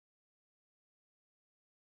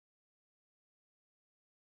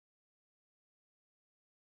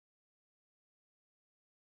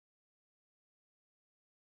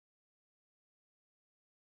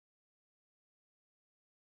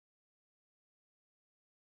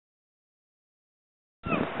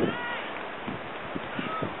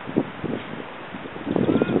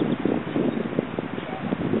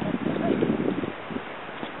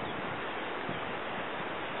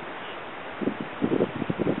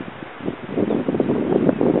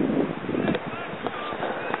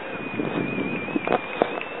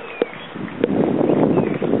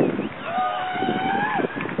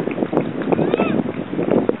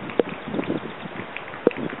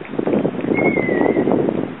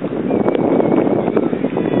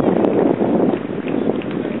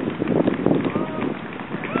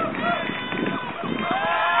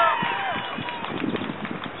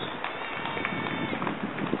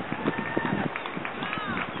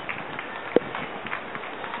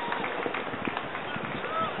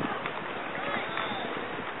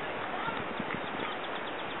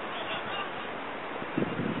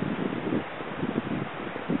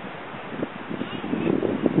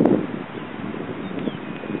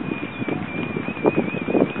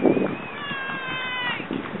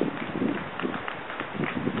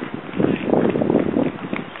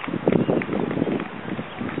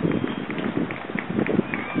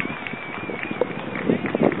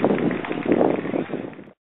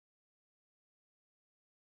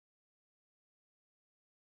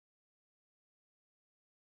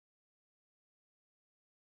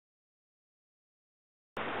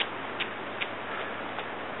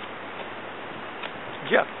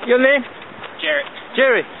job. Your name? Jarrett.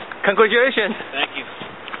 Jerry. Congratulations. Thank you.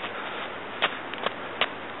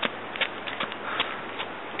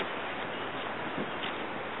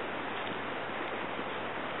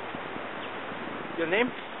 Your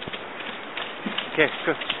name? Okay,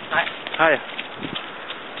 good. Hi. Hi.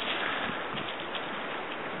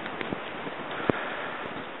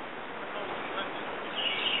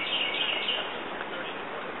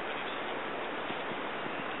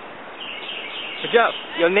 Good job.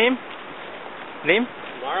 Your name? Name?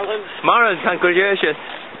 Marlon. Marlon, congratulations.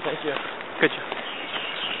 Thank you. Good job.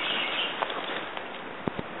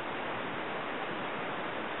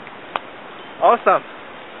 Awesome.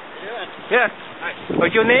 Good. Yeah. Hi.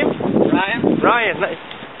 What's your name? Ryan. Ryan. Nice.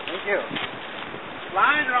 Thank you.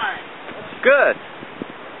 Ryan. Good.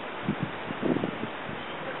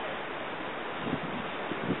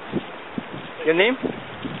 Your name?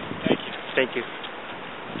 Thank you. Thank you.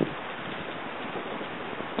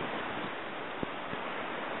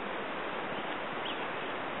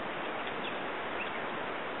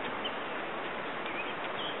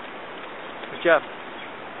 Good job.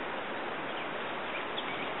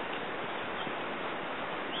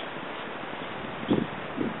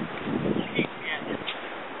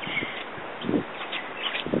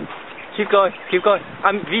 Keep going, keep going.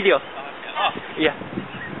 I'm video. Yeah.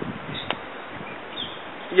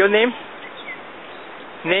 Your name?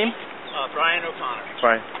 Name? Brian O'Connor.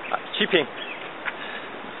 Brian. Shipping.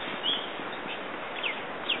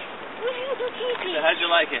 So how'd you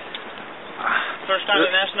like it? First time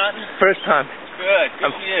in Asnotten? First time. Good.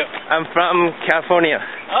 Good for you. I'm from California.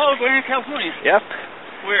 Oh, we're in California. Yep.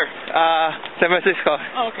 Where? San Francisco.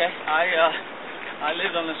 Oh, okay. I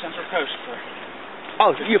lived on the Central Coast for.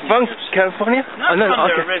 Oh, you're from California? Not no, from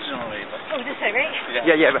okay. there originally, but. Oh, this way, right?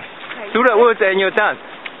 Yeah. Through the woods and you're done.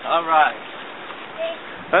 All right.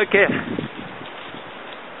 Okay.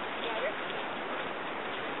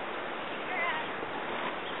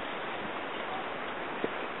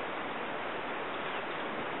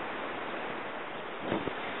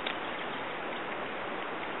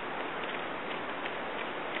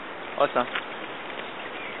 Awesome.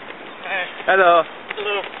 Hey. Hello.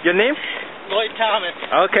 Hello. Your name? Lloyd Thomas.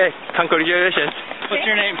 Okay. Congratulations. What's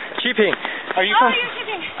your name? Shipping. Are you Oh, from? you're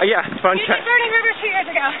shipping. Yeah, from You did Burning River 2 years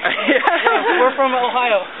ago. Yeah. We're from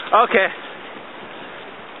Ohio. Okay.